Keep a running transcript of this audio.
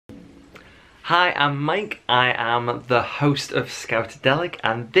Hi, I'm Mike. I am the host of Scoutadelic,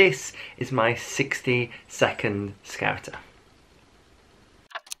 and this is my 60-second Scouter.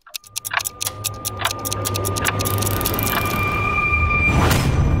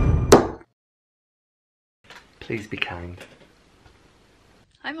 Please be kind.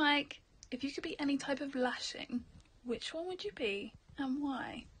 Hi Mike. If you could be any type of lashing, which one would you be and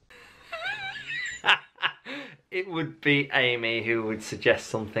why? It would be Amy who would suggest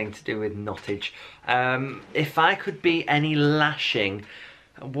something to do with nottage. If I could be any lashing,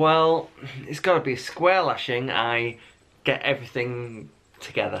 well, it's got to be a square lashing. I get everything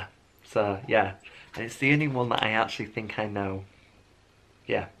together. So, yeah. And it's the only one that I actually think I know.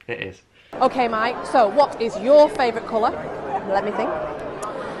 Yeah, it is. Okay, Mike, so what is your favourite colour? Let me think.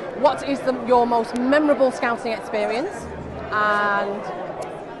 What is your most memorable scouting experience? And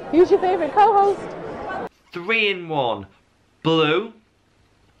who's your favourite co-host? 3 in 1. Blue.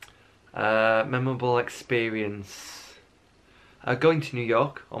 Memorable experience. Going to New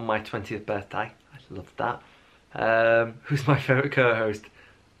York on my 20th birthday. I loved that. Who's my favourite co-host?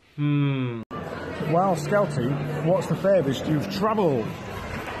 While scouting, what's the furthest you've travelled?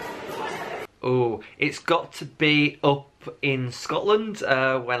 Oh, it's got to be up in Scotland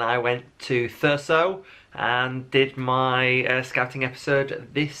when I went to Thurso and did my scouting episode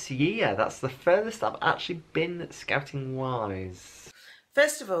this year. That's the furthest I've actually been scouting wise.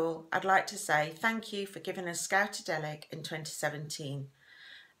 First of all, I'd like to say thank you for giving us Scoutadelic in 2017.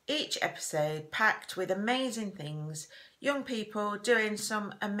 Each episode packed with amazing things, young people doing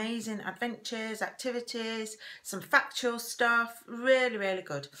some amazing adventures, activities, some factual stuff, really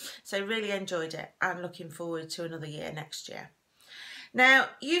good. So really enjoyed it and looking forward to another year next year. Now,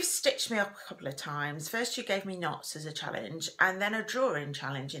 you've stitched me up a couple of times. First you gave me knots as a challenge and then a drawing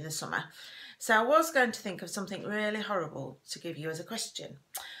challenge in the summer. So I was going to think of something really horrible to give you as a question.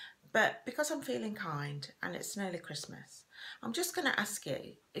 But because I'm feeling kind and it's nearly Christmas, I'm just going to ask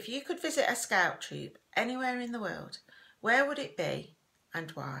you, if you could visit a scout troop anywhere in the world, where would it be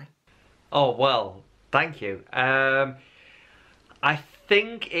and why? Oh, well, thank you. I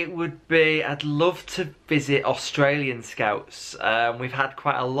think it would be, I'd love to visit Australian Scouts. We've had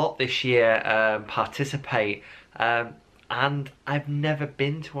quite a lot this year participate, and I've never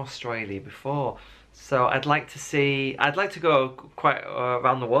been to Australia before. So I'd like to go quite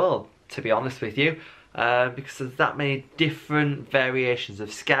around the world, to be honest with you, because there's that many different variations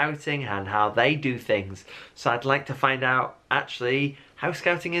of scouting and how they do things. So I'd like to find out actually how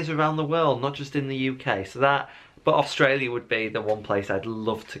scouting is around the world, not just in the UK. But Australia would be the one place I'd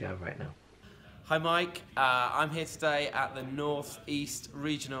love to go right now. Hi Mike, I'm here today at the North East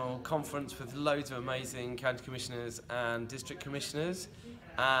Regional Conference with loads of amazing county commissioners and district commissioners,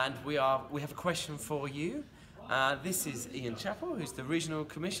 and we have a question for you. This is Ian Chappell, who's the Regional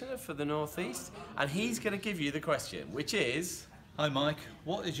Commissioner for the North East, and he's going to give you the question, which is... Hi Mike,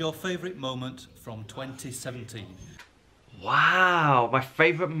 what is your favourite moment from 2017? Wow, my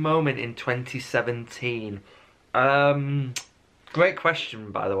favourite moment in 2017. Great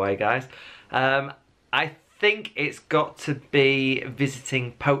question, by the way, guys. I think it's got to be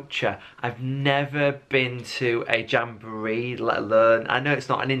visiting Poacher. I've never been to a jamboree, let alone, I know it's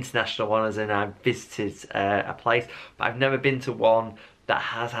not an international one as in I've visited a place, but I've never been to one that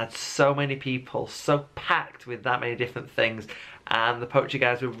has had so many people, so packed with that many different things. And the Poacher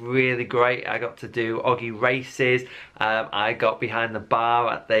guys were really great. I got to do Oggy races. I got behind the bar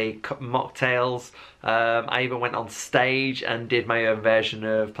at the mocktails. I even went on stage and did my own version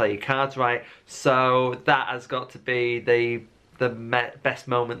of Play Your Cards Right. So that has got to be the best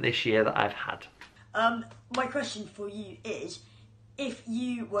moment this year that I've had. My question for you is, if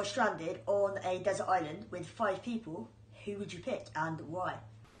you were stranded on a desert island with 5 people, who would you pick and why?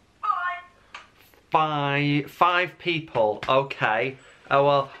 Five people, okay. Oh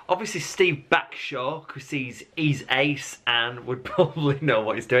well, obviously Steve Backshaw, because he's ace and would probably know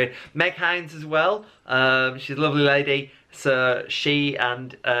what he's doing. Meg Hines as well, she's a lovely lady, so she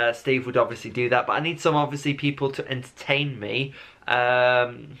and Steve would obviously do that, but I need some obviously people to entertain me.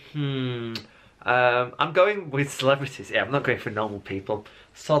 I'm going with celebrities. Yeah, I'm not going for normal people.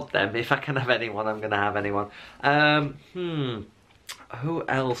 Sod them. If I can have anyone, I'm going to have anyone. Who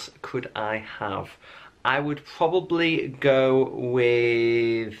else could I have? I would probably go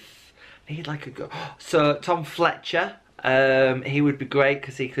with... So Tom Fletcher. He would be great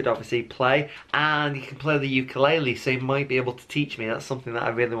because he could obviously play, and he can play the ukulele, so he might be able to teach me. That's something that I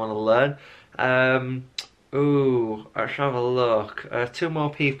really want to learn. Let's have a look. 2 more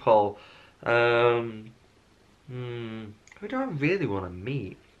people. Who do I really want to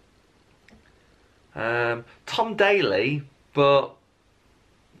meet? Tom Daly, but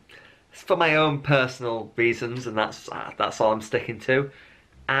for my own personal reasons, and that's all I'm sticking to.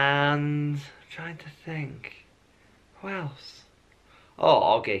 And I'm trying to think, who else?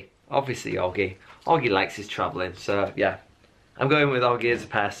 Oh, Oggy. Obviously Oggy. Oggy likes his travelling, so yeah. I'm going with Oggy as a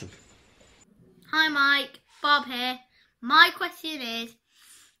person. Hi Mike, Bob here. My question is,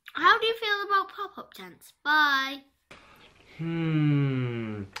 how do you feel about pop-up tents? Bye.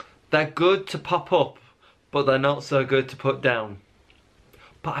 They're good to pop up, but they're not so good to put down.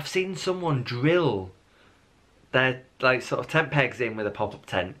 But I've seen someone drill their like sort of tent pegs in with a pop-up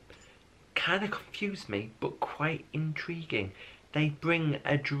tent. Kind of confused me, but quite intriguing. They bring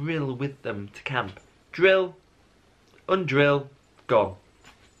a drill with them to camp. Drill, undrill, gone.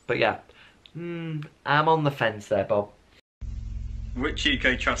 But yeah, I'm on the fence there, Bob. Which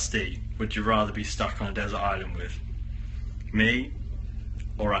UK trustee would you rather be stuck on a desert island with? Me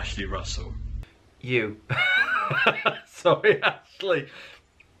or Ashley Russell? You. Sorry, Ashley.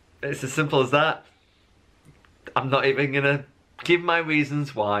 It's as simple as that. I'm not even gonna give my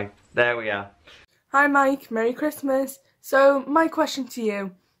reasons why. There we are. Hi Mike, Merry Christmas. So my question to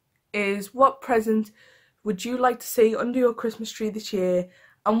you is, what present would you like to see under your Christmas tree this year,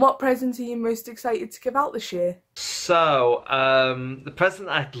 and what present are you most excited to give out this year? So, the present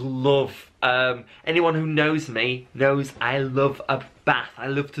I'd love, anyone who knows me knows I love a bath. I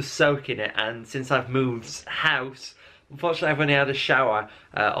love to soak in it, and since I've moved house, unfortunately I've only had a shower,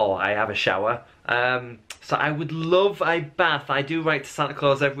 or I have a shower, so I would love a bath. I do write to Santa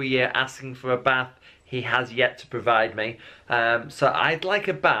Claus every year asking for a bath. He has yet to provide me, so I'd like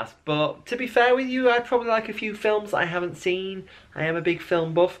a bath, but to be fair with you, I'd probably like a few films I haven't seen. I am a big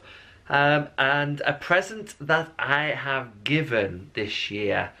film buff. And a present that I have given this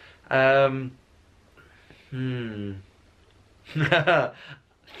year. I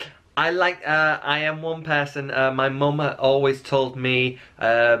am one person, my mum always told me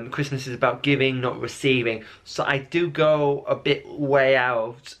Christmas is about giving, not receiving. So I do go a bit way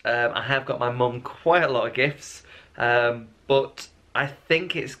out. I have got my mum quite a lot of gifts. But I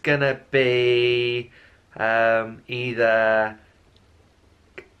think it's gonna be either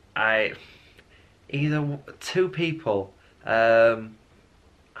two people.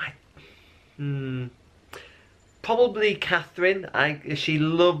 Probably Catherine. She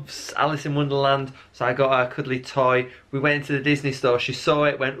loves Alice in Wonderland, so I got her a cuddly toy. We went into the Disney store, she saw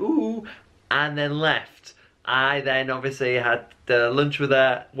it, went ooh, and then left. I then obviously had lunch with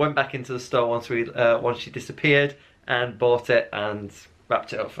her, went back into the store once she disappeared, and bought it and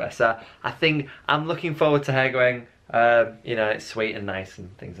wrapped it up for her. So I think I'm looking forward to her going, you know, it's sweet and nice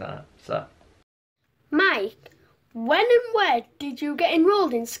and things like that. So, Mike, when and where did you get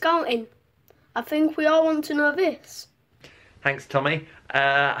enrolled in Scouting? I think we all want to know this. Thanks, Tommy.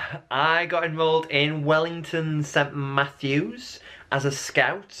 I got enrolled in Wellington St Matthews as a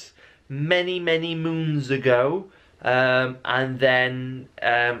scout many moons ago, and then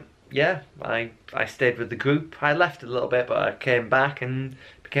yeah, I stayed with the group. I left a little bit, but I came back and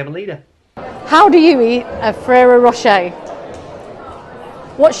became a leader. How do you eat a Ferrero Rocher?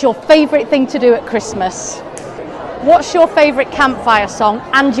 What's your favourite thing to do at Christmas? What's your favourite campfire song?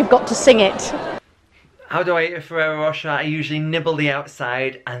 And you've got to sing it. How do I eat a Ferrero Rocher? I usually nibble the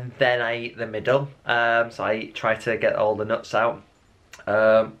outside and then I eat the middle. So I try to get all the nuts out.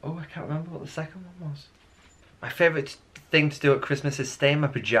 Oh, I can't remember what the second one was. My favourite thing to do at Christmas is stay in my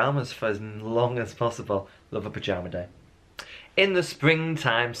pyjamas for as long as possible. Love a pyjama day. In the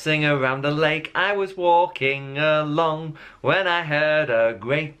springtime, sing around the lake, I was walking along when I heard a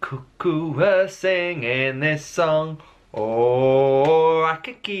great cuckoo singing this song. Oh,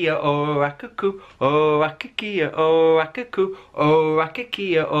 rakakia, oh, rakaku, oh, rakakia, oh, rakaku, oh,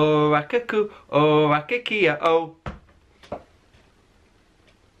 rakakia, oh, rakaku, oh, rakakia, oh.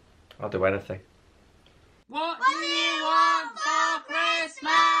 I'll do anything. What do you want for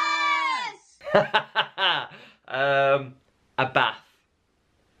Christmas? A bath.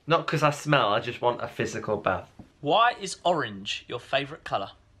 Not because I smell, I just want a physical bath. Why is orange your favourite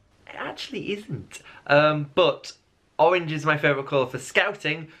colour? It actually isn't. But orange is my favourite colour for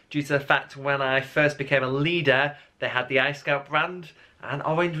scouting due to the fact when I first became a leader, they had the iScout brand and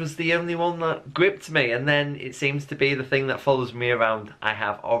orange was the only one that gripped me, and then it seems to be the thing that follows me around. I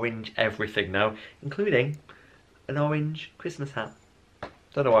have orange everything now, including an orange Christmas hat.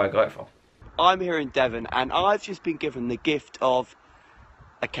 Don't know where I got it from. I'm here in Devon and I've just been given the gift of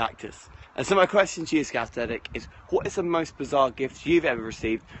a cactus. And so my question to you, Scoutadelic, is what is the most bizarre gift you've ever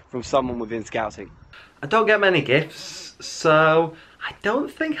received from someone within Scouting? I don't get many gifts, so I don't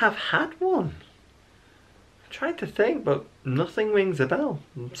think I've had one. I'm trying to think, but nothing rings a bell.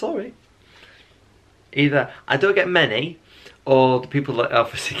 I'm sorry. Either I don't get many, or the people that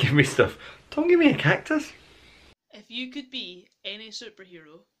obviously give me stuff, don't give me a cactus. If you could be any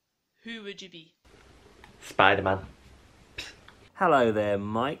superhero, who would you be? Spider-Man. Hello there,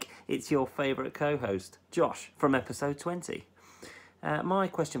 Mike. It's your favourite co-host, Josh, from episode 20. My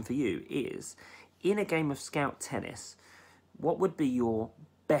question for you is, in a game of Scout tennis, what would be your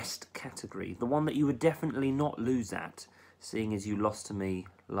best category? The one that you would definitely not lose at, seeing as you lost to me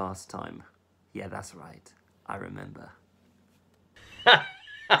last time. Yeah, that's right. I remember.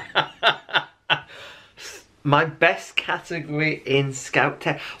 My best category in Scout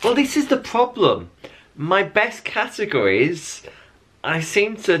tennis. Well, this is the problem. My best categories, I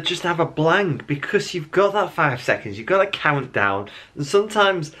seem to just have a blank because you've got that 5 seconds, you've got a countdown, and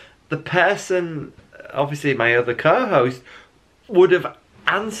sometimes the person, obviously my other co-host, would have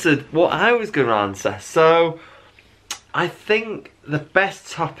answered what I was going to answer. So I think the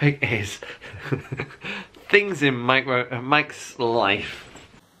best topic is things in Mike's life.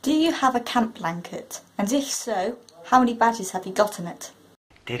 Do you have a camp blanket? And if so, how many badges have you got in it?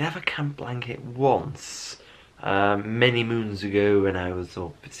 Did have a camp blanket once, many moons ago when I was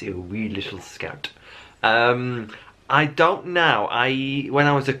obviously a wee little scout. I don't now. When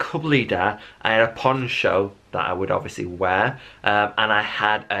I was a cub leader, I had a poncho that I would obviously wear, and I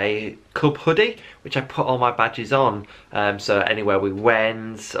had a cub hoodie which I put all my badges on. So anywhere we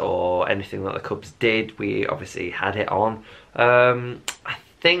went or anything that the cubs did, we obviously had it on. I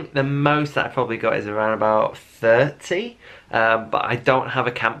think the most that I probably got is around about 30, but I don't have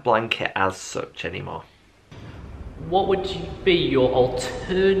a camp blanket as such anymore. What would be your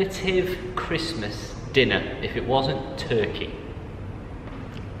alternative Christmas dinner if it wasn't turkey?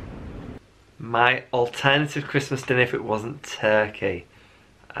 My alternative Christmas dinner if it wasn't turkey.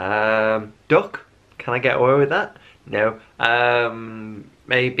 Duck? Can I get away with that? No.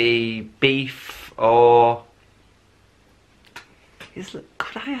 Maybe beef or...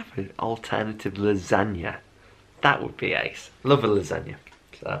 Could I have an alternative lasagna? That would be ace. Love a lasagna.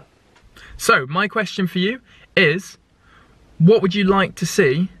 So my question for you is, what would you like to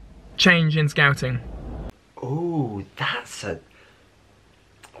see change in Scouting? Ooh, that's a...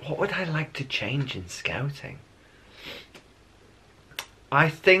 What would I like to change in Scouting? I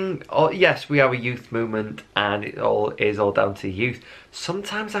think, yes, we are a youth movement and it is all down to youth.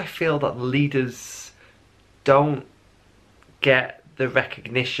 Sometimes I feel that leaders don't get the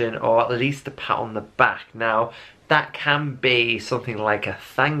recognition or at least the pat on the back. Now, that can be something like a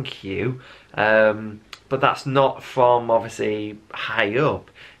thank you, but that's not from obviously high up.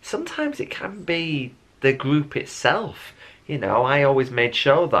 Sometimes it can be the group itself. You know, I always made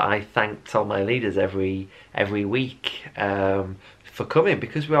sure that I thanked all my leaders every week for coming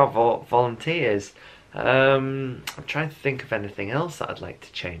because we are volunteers. I'm trying to think of anything else that I'd like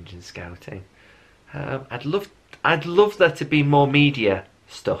to change in Scouting. I'd love there to be more media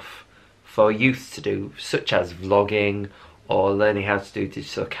stuff for youth to do, such as vlogging or learning how to do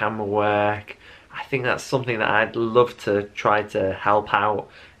digital camera work. I think that's something that I'd love to try to help out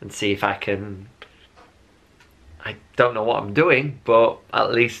and see if I can... I don't know what I'm doing, but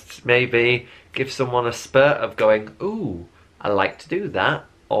at least maybe give someone a spurt of going, ooh, I like to do that,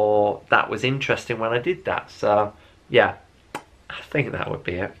 or that was interesting when I did that. So, yeah, I think that would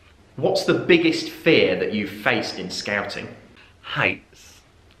be it. What's the biggest fear that you've faced in Scouting? Heights.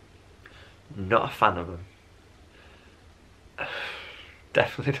 Not a fan of them.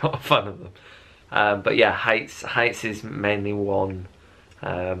 Definitely not a fan of them. But yeah, heights is mainly one.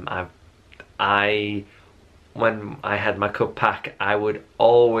 When I had my cub pack, I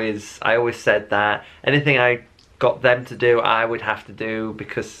always said that anything I got them to do, I would have to do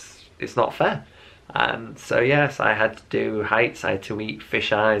because it's not fair. And so yes, I had to do heights, I had to eat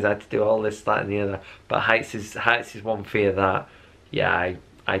fish eyes, I had to do all this, that and the other. But heights is one fear that, yeah,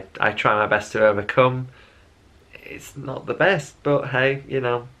 I try my best to overcome. It's not the best, but hey, you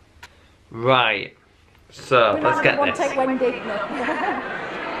know. Right, so let's get this. Take Wendy.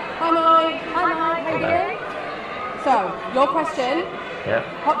 Hi Mike, how are you doing? So, your question, yeah.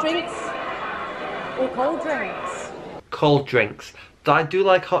 Hot drinks or cold drinks? Cold drinks. I do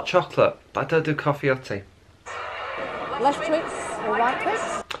like hot chocolate, but I don't do coffee or tea. Left Twix or right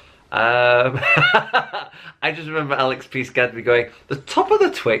Twix? I just remember Alex P. Scadby going, the top of the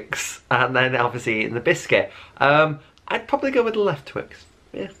Twix, and then obviously eating the biscuit. I'd probably go with the left Twix,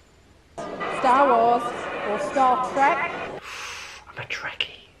 yeah. Star Wars or Star Trek? I'm a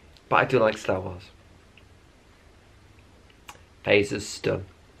Trekkie, but I do like Star Wars. Phasers stun,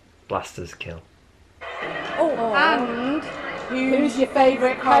 blasters kill. Oh, and who's your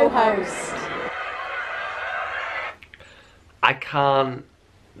favourite co-host? I can't...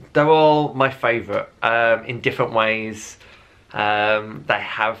 They're all my favourite in different ways. They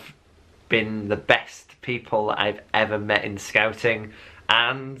have been the best people I've ever met in scouting,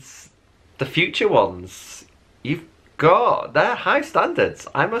 and the future ones. They're high standards,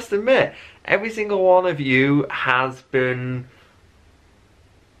 I must admit. Every single one of you has been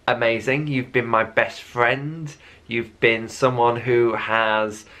amazing. You've been my best friend. You've been someone who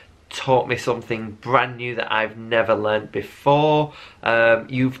has taught me something brand new that I've never learnt before.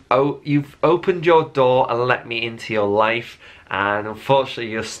 You've opened your door and let me into your life, and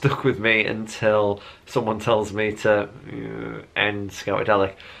unfortunately you're stuck with me until someone tells me to end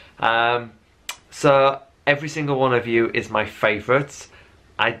Scoutadelic. So every single one of you is my favourites.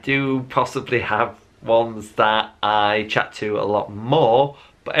 I do possibly have ones that I chat to a lot more,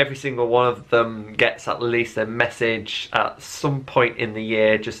 but every single one of them gets at least a message at some point in the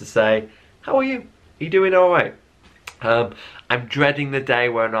year just to say, how are you? Are you doing alright? I'm dreading the day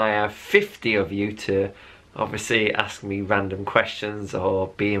when I have 50 of you to obviously ask me random questions or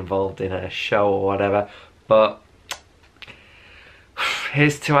be involved in a show or whatever, but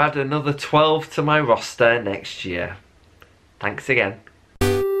here's to add another 12 to my roster next year. Thanks again.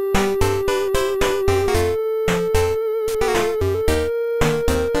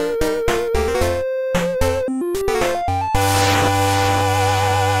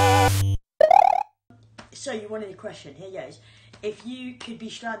 So you wanted a question, here goes. If you could be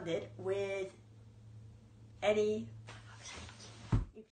stranded with any